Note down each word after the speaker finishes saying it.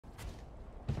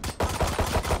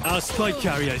Our spike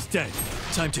carrier is dead.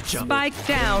 Time to jump. Spike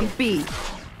down B.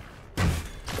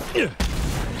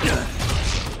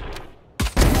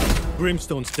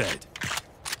 Brimstone's dead.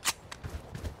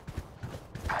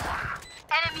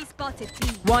 Enemy spotted B.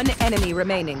 One enemy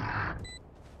remaining.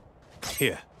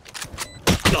 Here.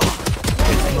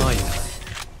 It's mine.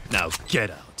 Now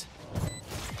get out.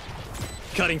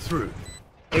 Cutting through.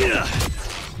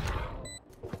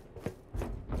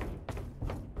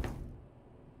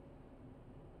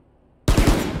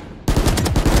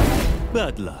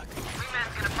 Bad luck.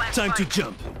 Time to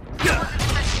jump.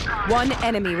 One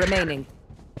enemy remaining.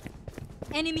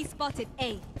 Enemy spotted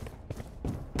A.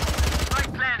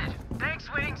 Right planted. Thanks,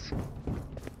 Wings.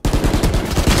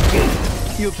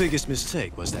 Your biggest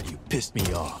mistake was that you pissed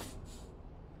me off.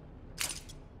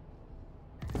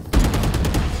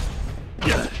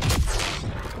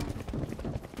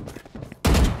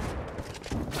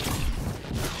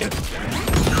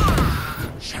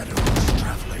 Shadows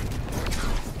traveling.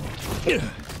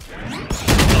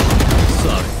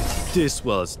 Sorry, this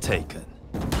was taken.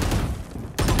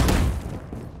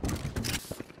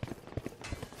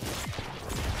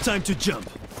 Time to jump.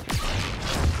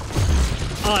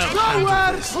 I'll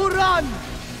handle this. To run!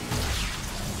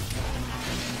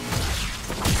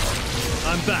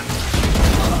 I'm back.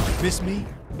 Miss me?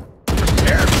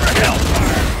 Prepare for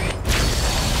hellfire!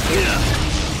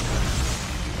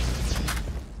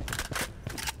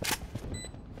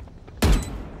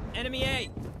 Enemy A.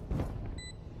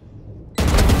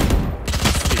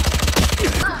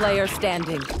 Player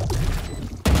standing.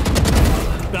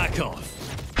 Back off.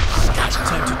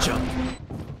 Time to jump.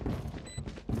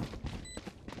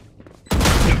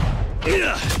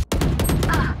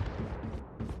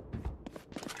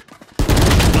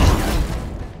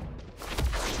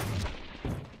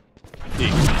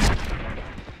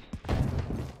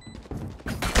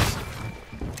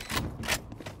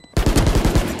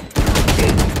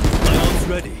 My arm's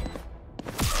ready.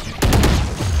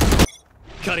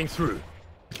 Cutting through.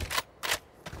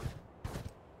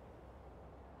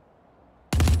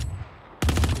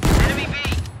 Enemy B.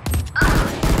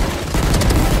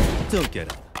 Don't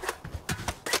get up.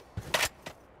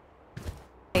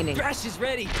 Remaining. Crash is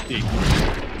ready. Deep.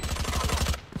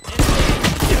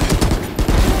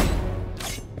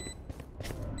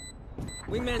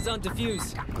 Wingman's on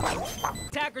defuse.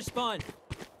 Attacker spawn.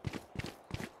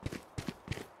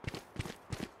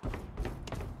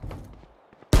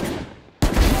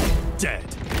 Dead.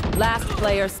 Last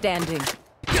player standing.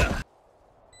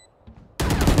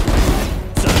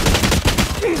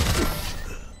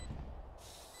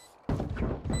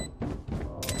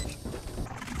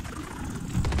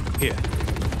 Here.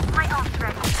 My ult's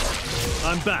ready.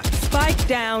 I'm back. Spike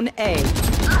down A.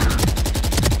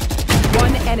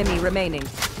 One enemy remaining.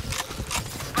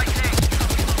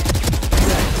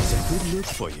 That's a good look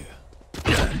for you.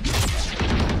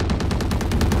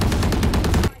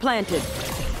 Planted.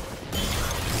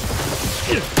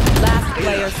 Last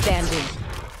player standing.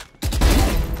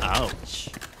 Ouch.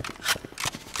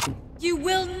 You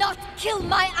will not kill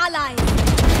my allies.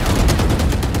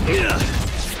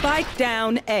 Spike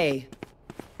down A.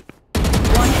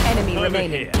 One enemy Over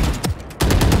remaining. here.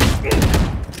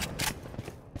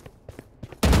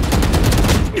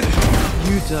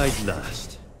 You died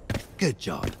last. Good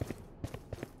job.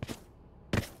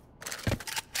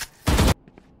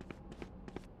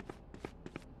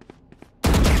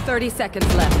 Thirty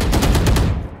seconds left.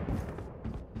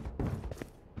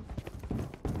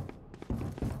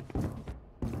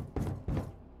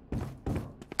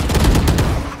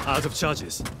 Out of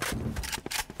charges.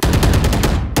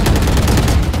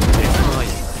 It's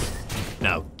mine.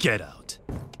 Now get out.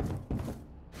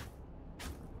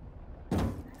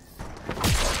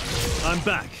 I'm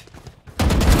back.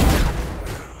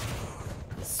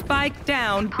 Spike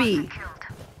down B.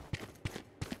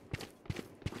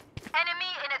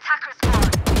 Enemy in attacker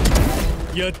spawn.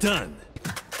 You're done.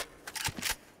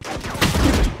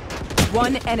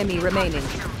 One enemy remaining.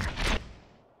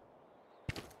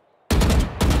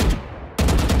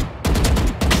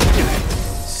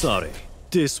 Sorry,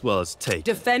 this was taken.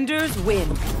 Defenders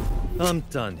win. I'm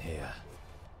done here.